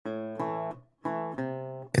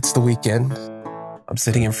It's the weekend. I'm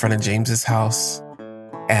sitting in front of James's house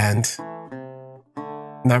and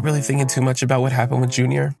not really thinking too much about what happened with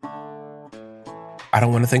Junior. I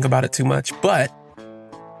don't want to think about it too much, but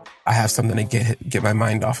I have something to get my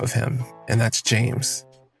mind off of him, and that's James.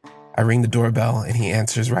 I ring the doorbell and he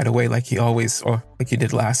answers right away like he always, or like he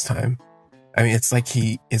did last time. I mean, it's like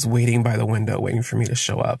he is waiting by the window, waiting for me to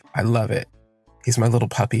show up. I love it. He's my little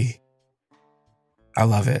puppy. I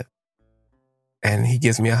love it. And he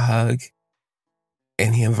gives me a hug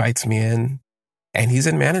and he invites me in, and he's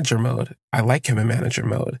in manager mode. I like him in manager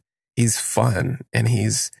mode. He's fun and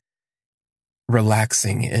he's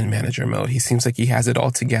relaxing in manager mode. He seems like he has it all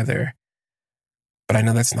together, but I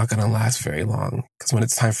know that's not going to last very long, because when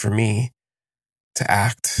it's time for me to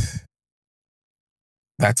act,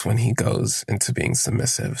 that's when he goes into being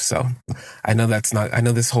submissive. So I know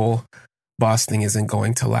this whole boss thing isn't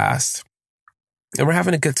going to last. And we're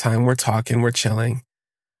having a good time. We're talking, we're chilling.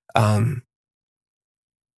 But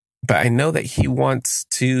I know that he wants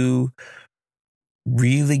to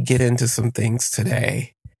really get into some things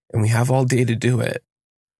today, and we have all day to do it.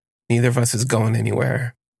 Neither of us is going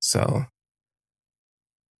anywhere. So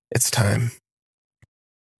it's time.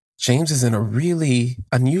 James is in a really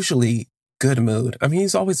unusually good mood. I mean,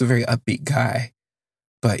 he's always a very upbeat guy,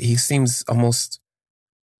 but he seems almost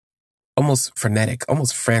frenetic,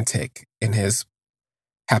 almost frantic in his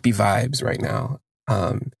happy vibes right now.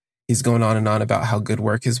 He's going on and on about how good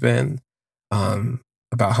work has been,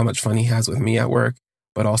 about how much fun he has with me at work,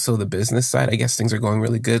 but also the business side. I guess things are going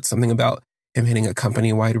really good. Something about him hitting a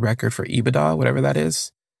company-wide record for EBITDA, whatever that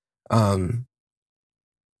is. And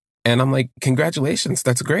I'm like, congratulations,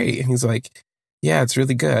 that's great. And he's like, yeah, it's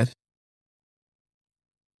really good.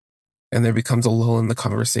 And there becomes a lull in the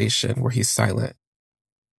conversation where he's silent.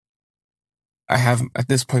 At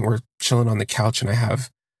this point, we're chilling on the couch and I have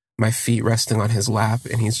my feet resting on his lap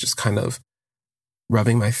and he's just kind of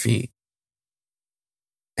rubbing my feet.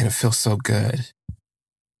 And it feels so good.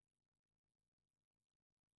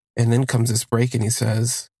 And then comes this break and he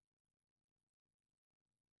says,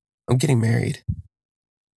 I'm getting married.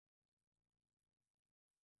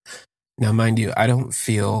 Now, mind you, I don't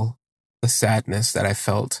feel the sadness that I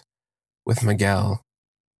felt with Miguel.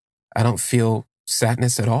 I don't feel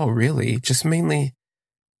sadness at all, really. Just mainly,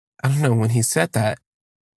 I don't know, when he said that,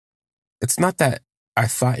 it's not that I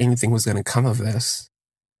thought anything was going to come of this,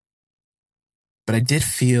 but I did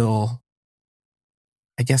feel,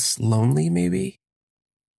 I guess, lonely, maybe.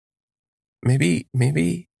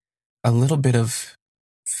 Maybe a little bit of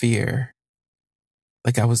fear,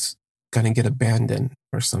 like I was going to get abandoned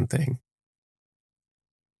or something.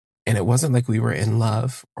 And it wasn't like we were in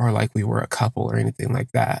love or like we were a couple or anything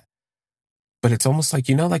like that. But it's almost like,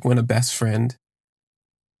 like when a best friend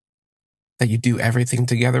that you do everything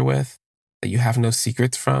together with, that you have no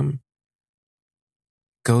secrets from,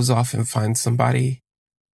 goes off and finds somebody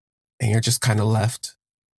and you're just kind of left.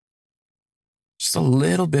 Just a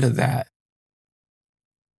little bit of that,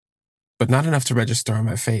 but not enough to register on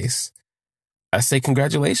my face. I say,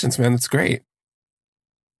 congratulations, man, that's great.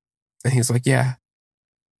 And he's like, yeah,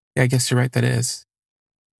 I guess you're right, that is.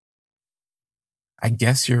 I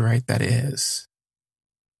guess you're right, that is.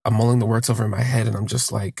 I'm mulling the words over in my head and I'm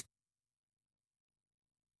just like,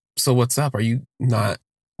 so what's up? Are you not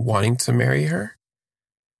wanting to marry her?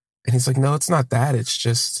 And he's like, no, it's not that. It's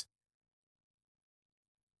just,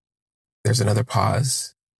 there's another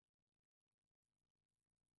pause.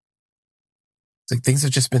 It's like, things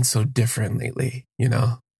have just been so different lately,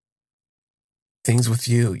 Things with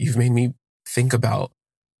you. You've made me think about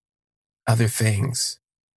other things.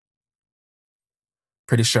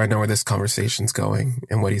 Pretty sure I know where this conversation's going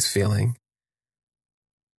and what he's feeling.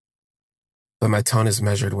 But my tone is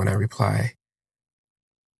measured when I reply.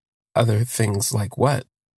 Other things like what?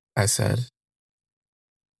 I said.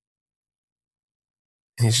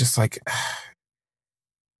 And he's just like,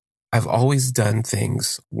 I've always done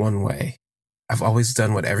things one way. I've always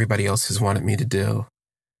done what everybody else has wanted me to do.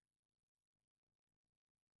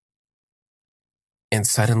 And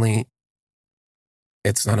suddenly,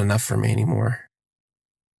 it's not enough for me anymore.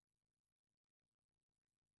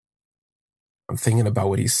 I'm thinking about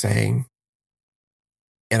what he's saying.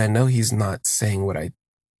 And I know he's not saying what I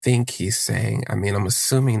think he's saying. I mean, I'm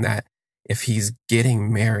assuming that if he's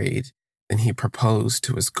getting married, then he proposed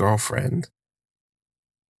to his girlfriend.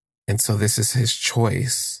 And so this is his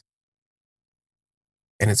choice.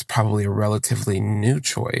 And it's probably a relatively new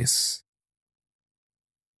choice.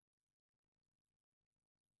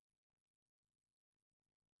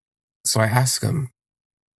 So I ask him,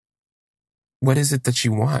 what is it that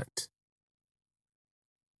you want?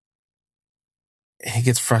 And he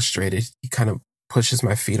gets frustrated. He kind of pushes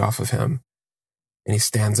my feet off of him and he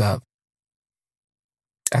stands up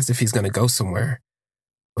as if he's going to go somewhere,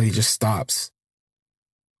 but he just stops.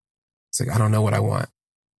 It's like, I don't know what I want.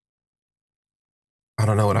 I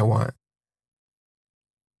don't know what I want.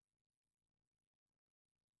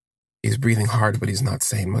 He's breathing hard, but he's not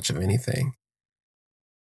saying much of anything.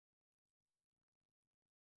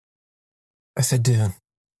 I said, dude,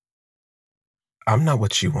 I'm not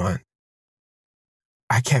what you want.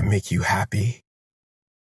 I can't make you happy.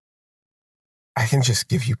 I can just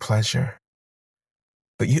give you pleasure.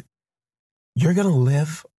 But you're going to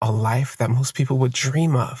live a life that most people would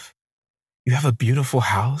dream of. You have a beautiful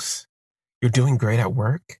house. You're doing great at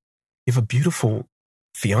work. You have a beautiful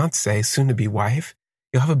fiance, soon to be wife.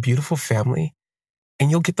 You'll have a beautiful family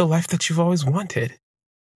and you'll get the life that you've always wanted.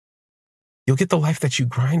 You'll get the life that you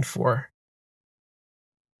grind for.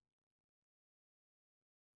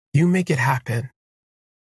 You make it happen.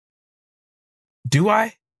 Do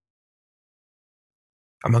I?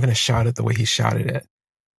 I'm not going to shout it the way he shouted it.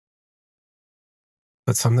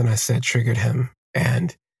 But something I said triggered him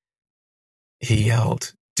and he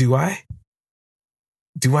yelled, do I?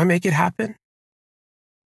 Do I make it happen?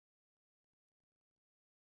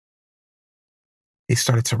 He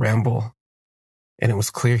started to ramble and it was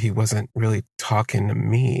clear he wasn't really talking to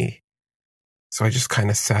me. So I just kind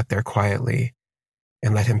of sat there quietly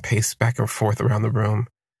and let him pace back and forth around the room,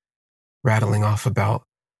 rattling off about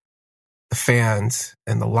the fans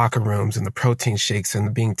and the locker rooms and the protein shakes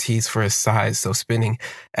and being teased for his size. So spending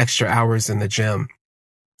extra hours in the gym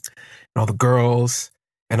and all the girls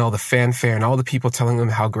and all the fanfare and all the people telling him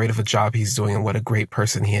how great of a job he's doing and what a great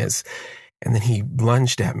person he is. And then he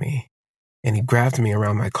lunged at me and he grabbed me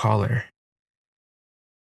around my collar.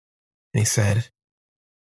 And he said,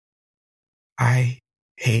 I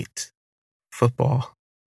hate football.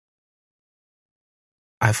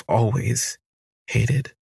 I've always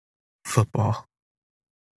hated football.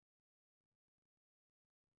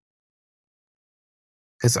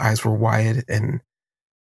 His eyes were wide and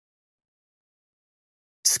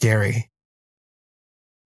scary.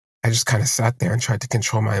 I just kind of sat there and tried to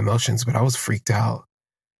control my emotions, but I was freaked out.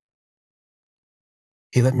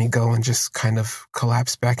 He let me go and just kind of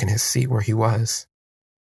collapsed back in his seat where he was.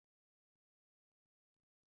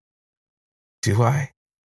 Do I?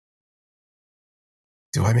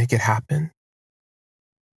 Do I make it happen?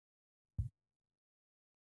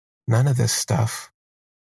 None of this stuff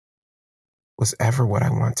was ever what I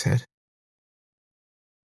wanted.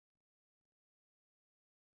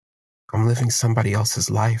 I'm living somebody else's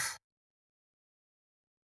life.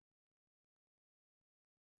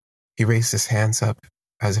 He raised his hands up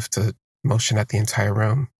as if to motion at the entire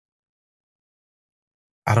room.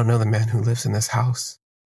 I don't know the man who lives in this house,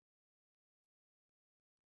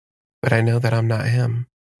 but I know that I'm not him.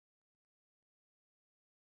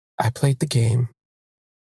 I played the game.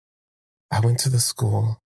 I went to the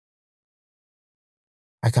school.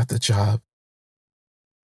 I got the job.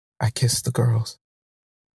 I kissed the girls.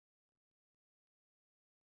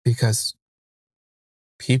 Because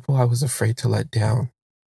people I was afraid to let down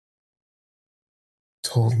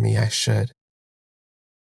told me I should.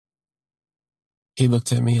 He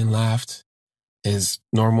looked at me and laughed, his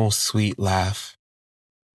normal sweet laugh.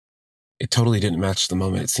 It totally didn't match the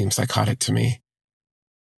moment. It seemed psychotic to me.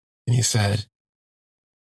 And he said,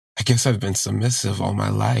 I guess I've been submissive all my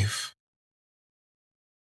life.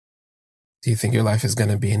 Do you think your life is going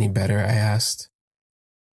to be any better? I asked.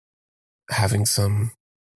 Having some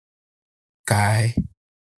guy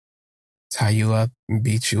tie you up and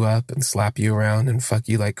beat you up and slap you around and fuck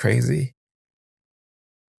you like crazy?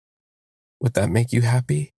 Would that make you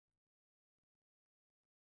happy?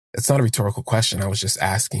 It's not a rhetorical question. I was just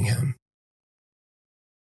asking him.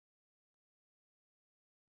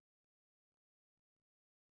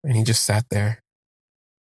 And he just sat there.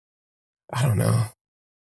 I don't know.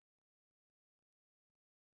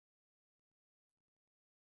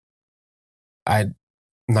 I'm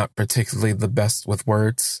not particularly the best with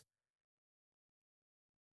words,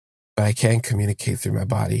 but I can communicate through my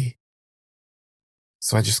body.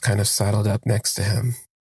 So I just kind of sidled up next to him.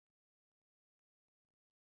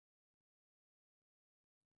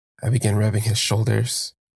 I began rubbing his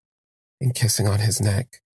shoulders and kissing on his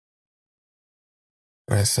neck.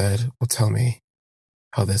 And I said, well, tell me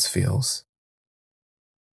how this feels.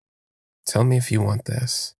 Tell me if you want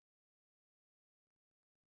this.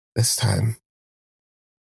 This time,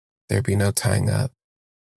 there'd be no tying up.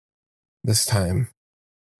 This time,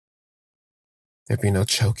 there'd be no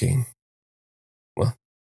choking. Well,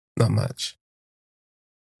 not much.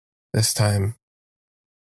 This time,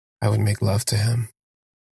 I would make love to him,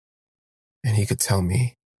 and he could tell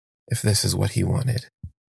me if this is what he wanted.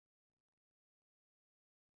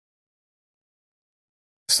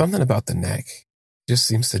 Something about the neck just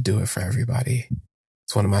seems to do it for everybody.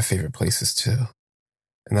 It's one of my favorite places too.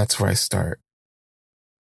 And that's where I start.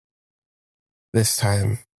 This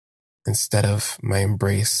time, instead of my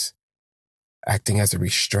embrace acting as a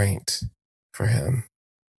restraint for him,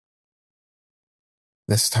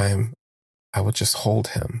 this time I would just hold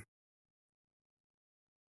him.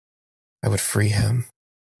 I would free him.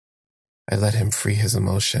 I let him free his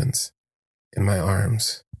emotions in my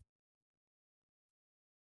arms.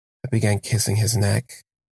 I began kissing his neck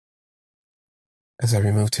as I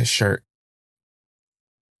removed his shirt.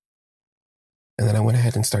 And then I went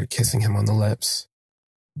ahead and started kissing him on the lips,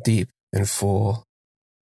 deep and full.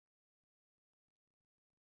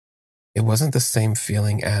 It wasn't the same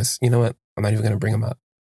feeling as, you know what? I'm not even going to bring him up.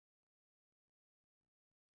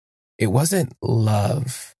 It wasn't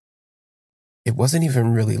love. It wasn't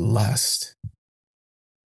even really lust.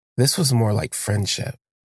 This was more like friendship.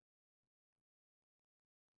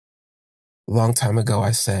 A long time ago,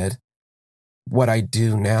 I said, what I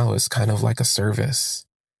do now is kind of like a service.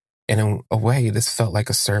 And in a way, this felt like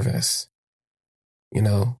a service, you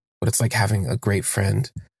know, but it's like having a great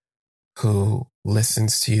friend who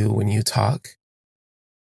listens to you when you talk.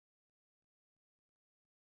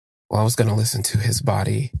 Well, I was going to listen to his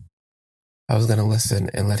body. I was going to listen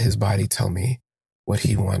and let his body tell me what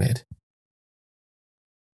he wanted.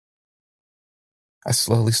 I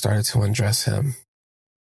slowly started to undress him,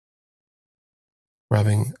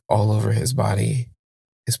 rubbing all over his body,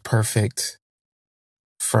 his perfect,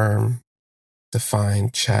 firm,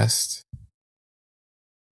 defined chest.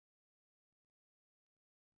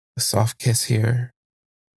 A soft kiss here,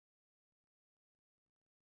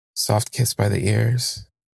 soft kiss by the ears,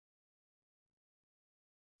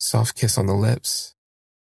 soft kiss on the lips,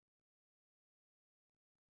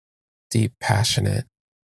 deep, passionate,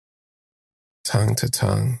 tongue to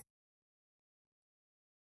tongue,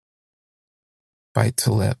 bite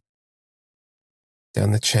to lip,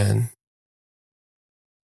 down the chin.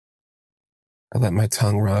 I let my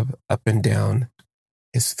tongue rub up and down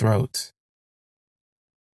his throat,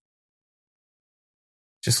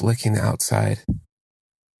 just licking the outside,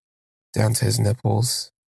 down to his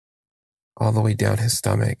nipples, all the way down his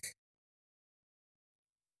stomach.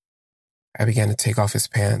 I began to take off his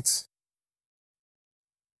pants.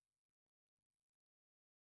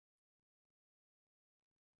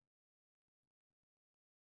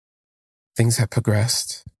 Things had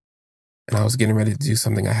progressed, and I was getting ready to do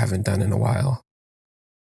something I haven't done in a while.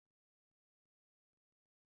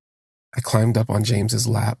 I climbed up on James's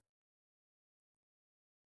lap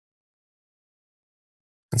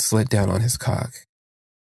and slid down on his cock.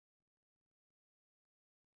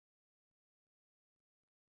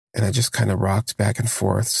 And I just kind of rocked back and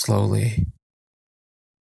forth slowly.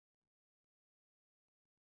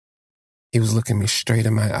 He was looking me straight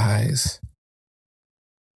in my eyes.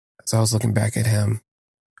 As I was looking back at him,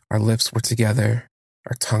 our lips were together,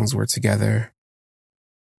 our tongues were together,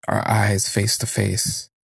 our eyes face to face.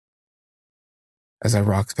 As I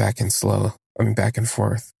rocked back and back and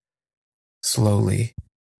forth, slowly,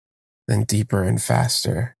 then deeper and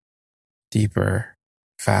faster, deeper,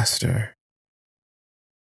 faster.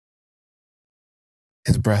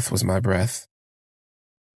 His breath was my breath.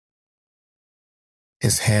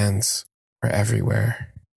 His hands were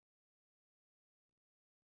everywhere.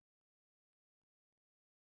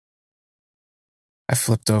 I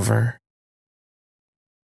flipped over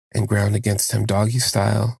and ground against him doggy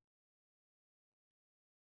style.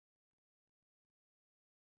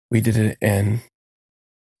 We did it in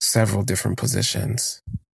several different positions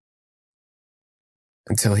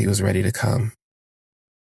until he was ready to come.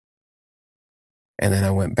 And then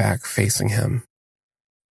I went back facing him,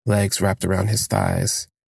 legs wrapped around his thighs,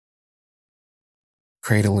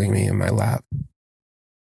 cradling me in my lap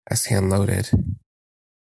as he unloaded,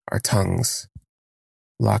 our tongues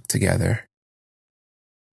locked together.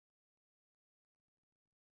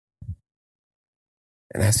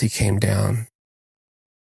 And as he came down,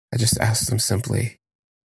 I just asked him simply,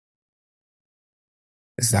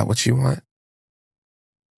 "Is that what you want?"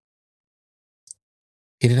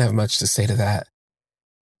 He didn't have much to say to that,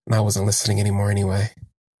 and I wasn't listening anymore anyway.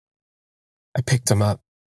 I picked him up,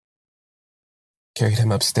 carried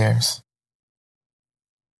him upstairs,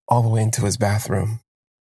 all the way into his bathroom.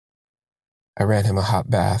 I ran him a hot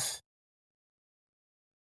bath,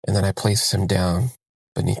 and then I placed him down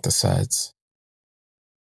beneath the suds,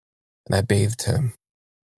 and I bathed him.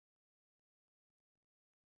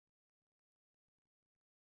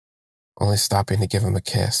 Only stopping to give him a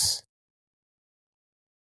kiss.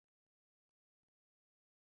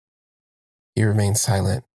 He remained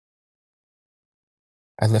silent.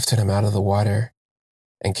 I lifted him out of the water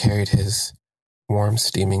and carried his warm,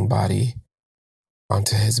 steaming body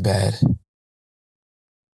onto his bed.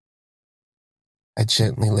 I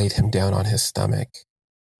gently laid him down on his stomach,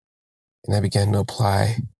 and I began to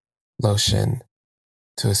apply lotion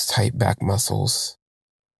to his tight back muscles,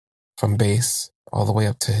 from base all the way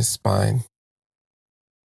up to his spine.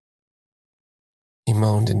 He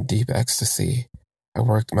moaned in deep ecstasy. I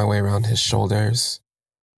worked my way around his shoulders,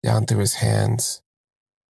 down through his hands,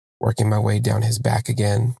 working my way down his back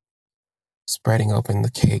again, spreading open the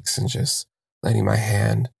cakes and just letting my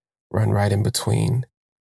hand run right in between,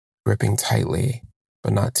 gripping tightly,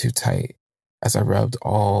 but not too tight, as I rubbed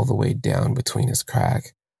all the way down between his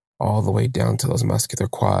crack, all the way down to those muscular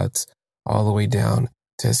quads, all the way down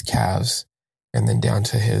to his calves, and then down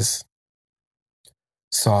to his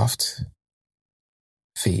soft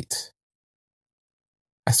feet.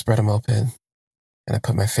 I spread him open and I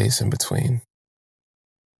put my face in between.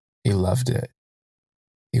 He loved it.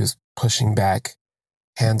 He was pushing back,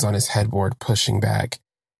 hands on his headboard, pushing back,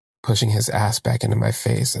 pushing his ass back into my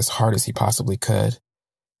face as hard as he possibly could,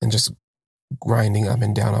 and just grinding up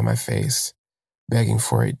and down on my face, begging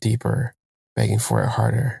for it deeper, begging for it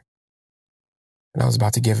harder. And I was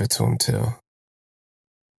about to give it to him too.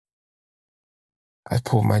 I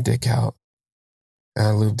pulled my dick out and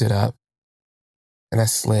I lubed it up and I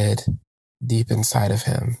slid deep inside of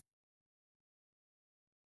him.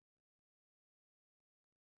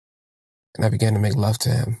 And I began to make love to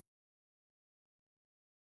him.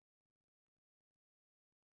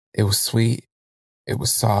 It was sweet, it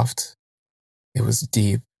was soft, it was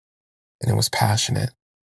deep, and it was passionate.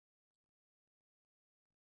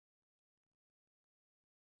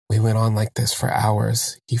 We went on like this for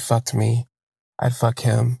hours. He fucked me, I'd fuck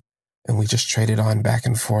him, and we just traded on back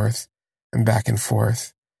and forth and back and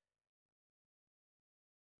forth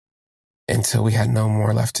until we had no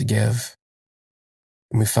more left to give,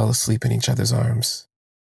 and we fell asleep in each other's arms.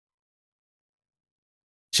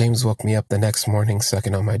 James woke me up the next morning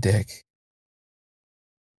sucking on my dick.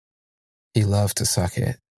 He loved to suck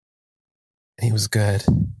it, and he was good.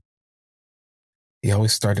 He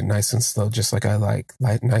always started nice and slow, just like I like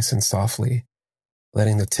nice and softly,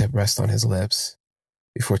 letting the tip rest on his lips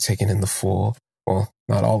before taking in the full, well,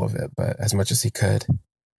 not all of it, but as much as he could.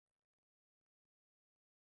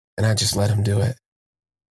 And I just let him do it.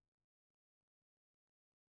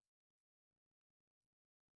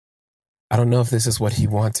 I don't know if this is what he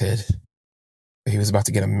wanted, but he was about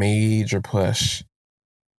to get a major push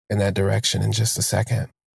in that direction in just a second.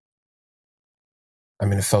 I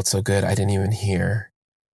mean, it felt so good, I didn't even hear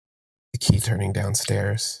the key turning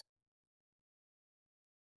downstairs.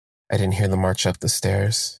 I didn't hear the march up the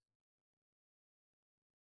stairs.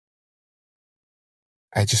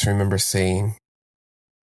 I just remember seeing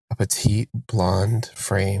a petite blonde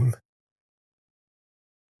frame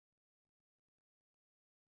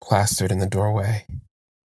plastered in the doorway.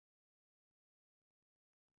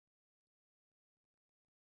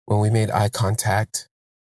 When we made eye contact,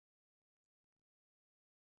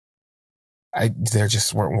 there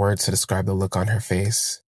just weren't words to describe the look on her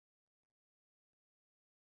face.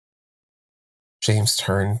 James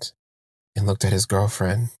turned and looked at his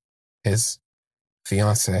girlfriend, his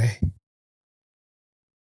fiance,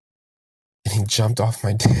 and he jumped off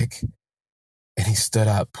my dick and he stood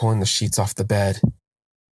up, pulling the sheets off the bed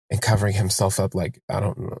and covering himself up like, I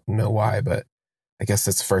don't know why, but I guess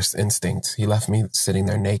it's first instinct. He left me sitting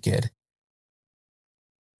there naked.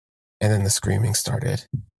 And then the screaming started.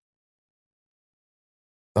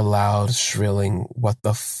 The loud, shrilling, what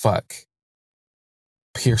the fuck,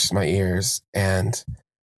 pierced my ears, and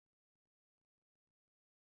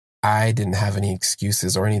I didn't have any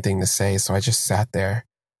excuses or anything to say, so I just sat there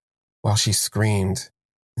while she screamed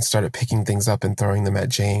and started picking things up and throwing them at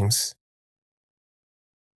James.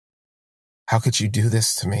 How could you do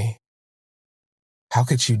this to me? How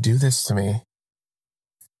could you do this to me?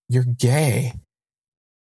 You're gay.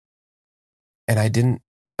 And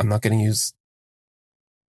I'm not going to use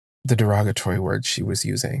the derogatory word she was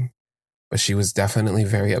using, but she was definitely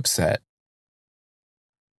very upset.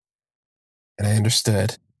 And I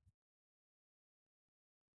understood.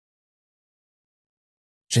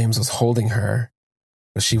 James was holding her,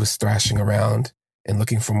 but she was thrashing around and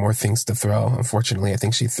looking for more things to throw. Unfortunately, I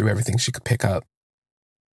think she threw everything she could pick up.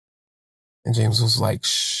 And James was like,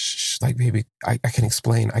 shh, like, baby, I can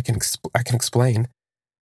explain. I can explain.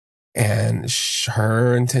 And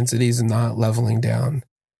her intensity is not leveling down.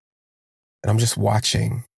 And I'm just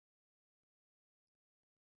watching.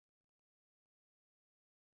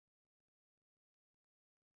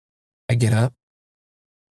 I get up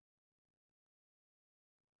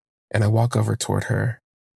And I walk over toward her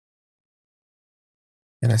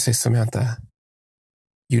and I say, Samantha,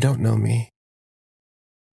 you don't know me.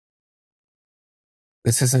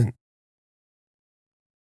 This isn't,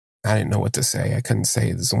 I didn't know what to say. I couldn't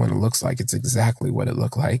say this is what it looks like. It's exactly what it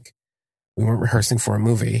looked like. We weren't rehearsing for a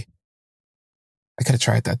movie. I could have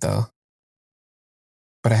tried that though,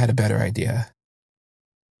 but I had a better idea.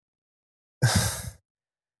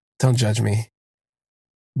 Don't judge me,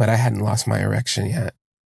 but I hadn't lost my erection yet.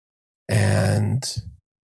 And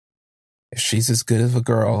if she's as good of a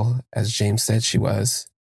girl as James said she was,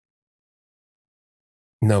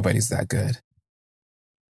 nobody's that good.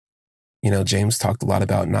 You know, James talked a lot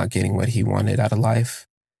about not getting what he wanted out of life.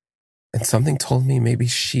 And something told me maybe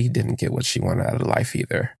she didn't get what she wanted out of life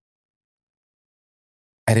either.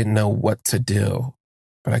 I didn't know what to do,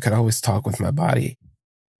 but I could always talk with my body.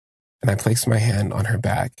 And I placed my hand on her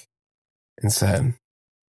back and said,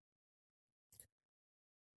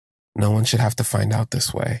 no one should have to find out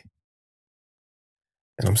this way.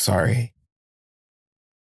 And I'm sorry.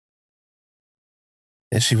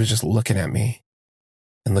 And she was just looking at me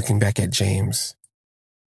and looking back at James.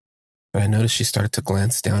 But I noticed she started to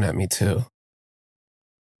glance down at me too.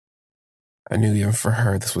 I knew even for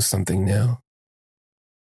her, this was something new.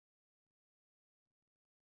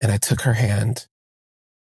 And I took her hand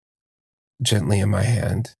gently in my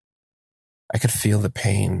hand. I could feel the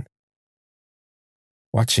pain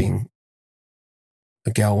watching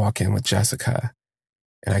Miguel walk in with Jessica,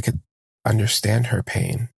 and I could understand her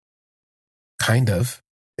pain. Kind of.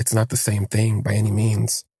 It's not the same thing by any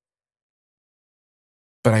means.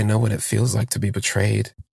 But I know what it feels like to be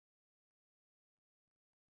betrayed.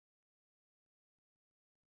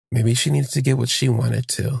 Maybe she needed to get what she wanted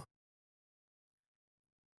to.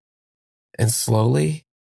 And slowly,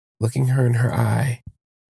 looking her in her eye,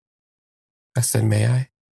 I said, may I?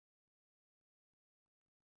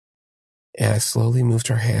 And I slowly moved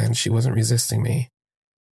her hand, she wasn't resisting me,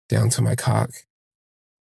 down to my cock.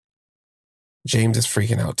 James is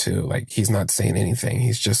freaking out too. Like, he's not saying anything.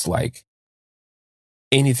 He's just like,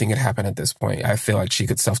 anything could happen at this point. I feel like she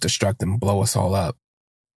could self-destruct and blow us all up.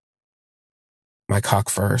 My cock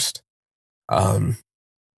first. But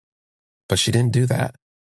she didn't do that.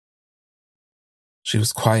 She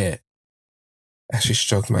was quiet as she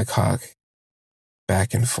stroked my cock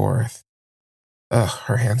back and forth.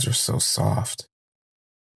 Her hands were so soft,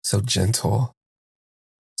 so gentle,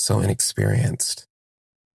 so inexperienced.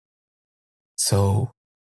 So,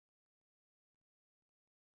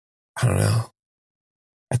 I don't know.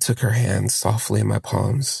 I took her hands softly in my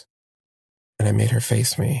palms and I made her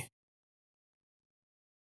face me.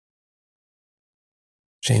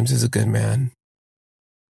 James is a good man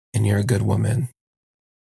and you're a good woman.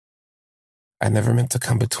 I never meant to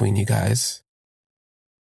come between you guys.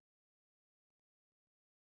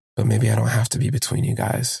 But maybe I don't have to be between you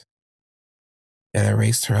guys. And I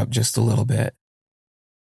raised her up just a little bit,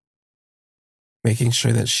 making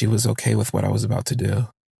sure that she was okay with what I was about to do.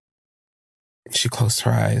 And she closed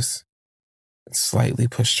her eyes and slightly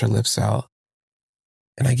pushed her lips out,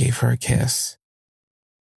 and I gave her a kiss.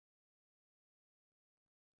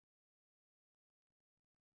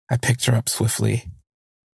 I picked her up swiftly,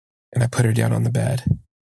 and I put her down on the bed.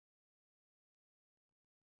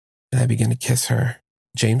 And I began to kiss her.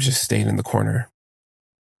 James just stayed in the corner.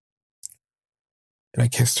 And I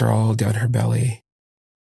kissed her all down her belly,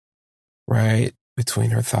 right between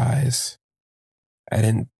her thighs. I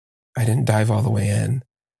didn't dive all the way in,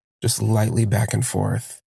 just lightly back and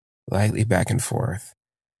forth, lightly back and forth.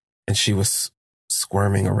 And she was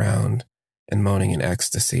squirming around and moaning in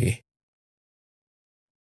ecstasy.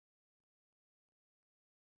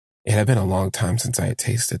 It had been a long time since I had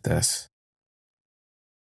tasted this.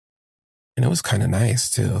 And it was kind of nice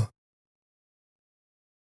too.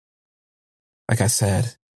 Like I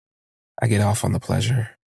said, I get off on the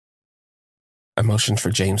pleasure. I motioned for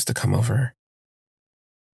James to come over.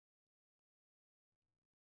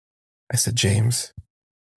 I said, James,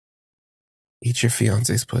 eat your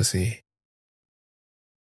fiance's pussy.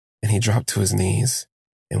 And he dropped to his knees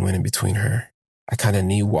and went in between her. I kind of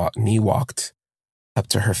knee walked up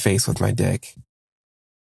to her face with my dick.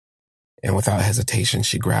 And without hesitation,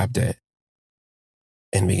 she grabbed it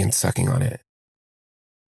and began sucking on it.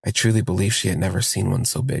 I truly believe she had never seen one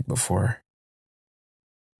so big before.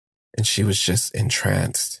 And she was just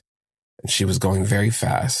entranced. And she was going very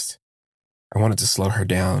fast. I wanted to slow her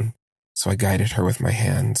down, so I guided her with my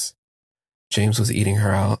hands. James was eating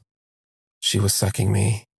her out. She was sucking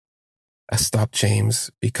me. I stopped James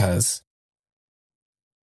because,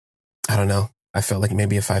 I don't know, I felt like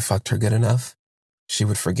maybe if I fucked her good enough, she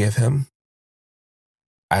would forgive him.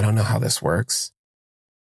 I don't know how this works.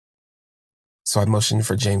 So I motioned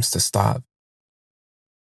for James to stop.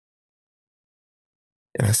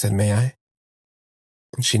 And I said, "May I?"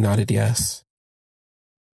 And she nodded yes.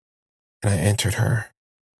 And I entered her.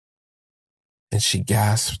 And she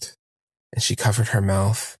gasped and she covered her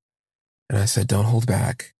mouth. And I said, "Don't hold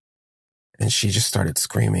back." And she just started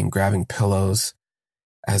screaming, grabbing pillows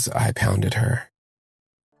as I pounded her.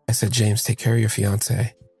 I said, "James, take care of your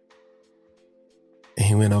fiance." And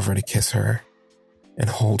he went over to kiss her and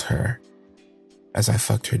hold her as I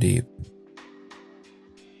fucked her deep.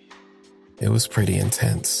 It was pretty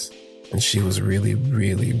intense, and she was really,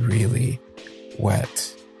 really, really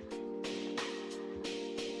wet.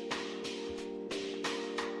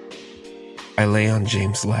 I lay on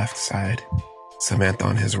James' left side, Samantha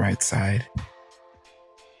on his right side.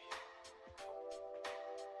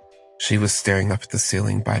 She was staring up at the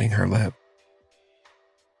ceiling, biting her lip,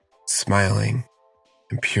 smiling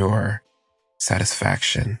in pure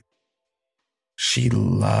satisfaction. She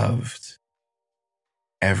loved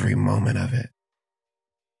every moment of it.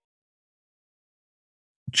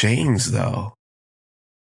 James, though,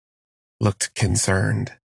 looked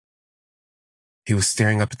concerned. He was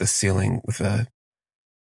staring up at the ceiling with a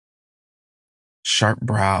sharp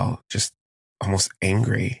brow, just almost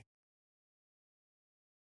angry.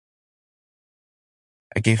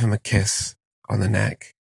 I gave him a kiss on the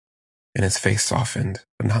neck, and his face softened,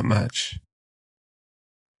 but not much.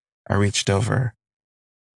 I reached over,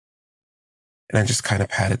 and I just kind of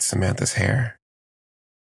patted Samantha's hair.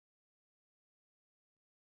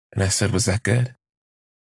 And I said, "Was that good?"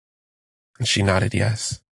 And she nodded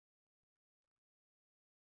yes.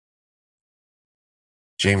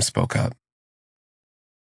 James spoke up.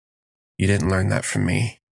 "You didn't learn that from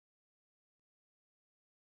me."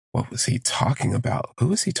 What was he talking about? Who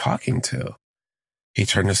was he talking to? He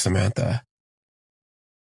turned to Samantha.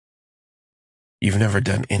 "You've never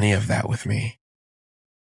done any of that with me.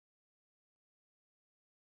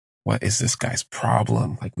 What is this guy's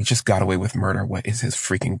problem? Like, we just got away with murder. What is his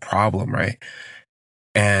freaking problem, right?"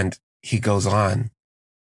 And he goes on.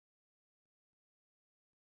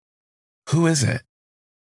 "Who is it?"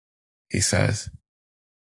 he says.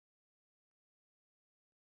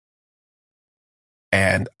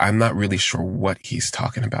 And I'm not really sure what he's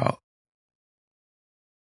talking about.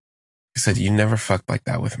 He said, "You never fucked like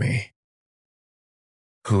that with me.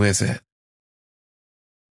 Who is it?"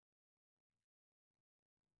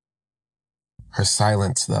 Her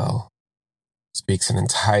silence, though, speaks an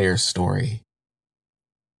entire story.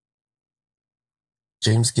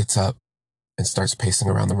 James gets up and starts pacing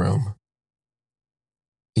around the room.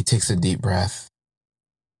 He takes a deep breath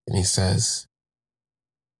and he says,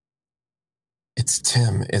 "It's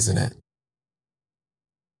Tim, isn't it?"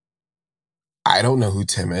 I don't know who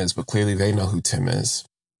Tim is, but clearly they know who Tim is.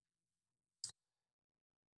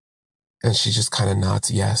 And she just kind of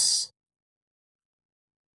nods yes.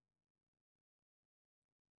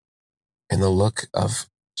 And the look of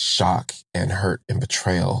shock and hurt and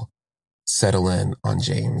betrayal settle in on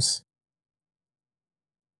James.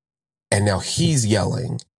 And now he's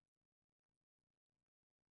yelling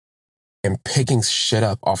and picking shit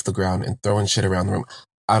up off the ground and throwing shit around the room.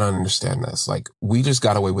 I don't understand this. Like, we just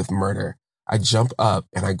got away with murder. I jump up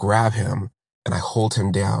and I grab him and I hold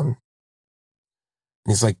him down.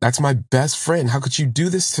 And he's like, "That's my best friend. How could you do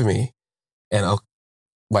this to me?" And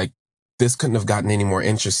like, this couldn't have gotten any more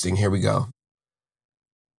interesting. Here we go.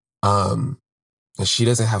 And she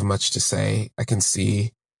doesn't have much to say. I can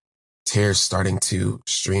see tears starting to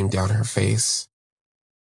stream down her face.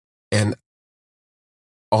 And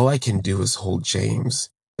all I can do is hold James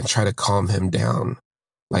and try to calm him down.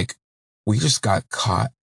 Like, we just got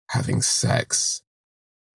caught having sex.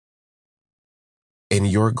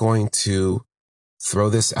 And you're going to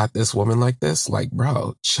throw this at this woman like this? Like,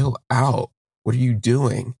 bro, chill out. What are you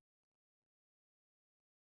doing?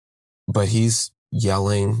 But he's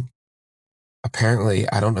yelling. Apparently,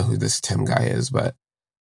 I don't know who this Tim guy is, but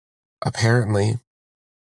apparently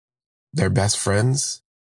they're best friends.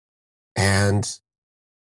 And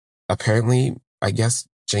apparently, I guess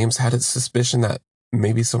James had a suspicion that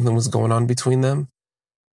maybe something was going on between them.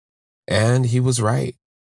 And he was right.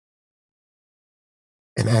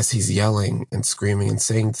 And as he's yelling and screaming and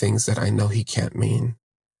saying things that I know he can't mean,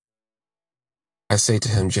 I say to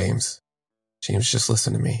him, James, just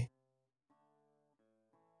listen to me."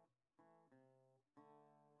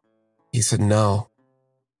 He said, no,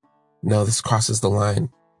 this crosses the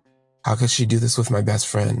line. How could she do this with my best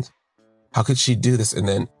friend? How could she do this? And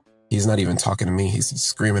then he's not even talking to me. He's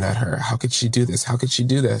screaming at her. How could she do this? How could she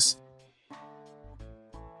do this?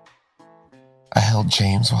 I held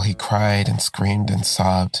James while he cried and screamed and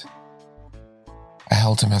sobbed. I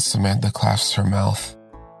held him as Samantha clasped her mouth,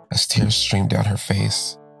 as tears streamed down her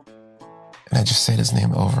face, and I just said his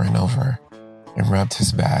name over and over and rubbed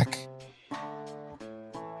his back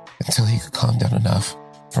until he could calm down enough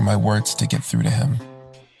for my words to get through to him.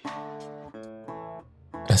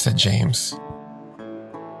 I said, James,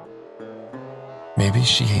 maybe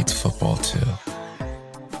she hates football too.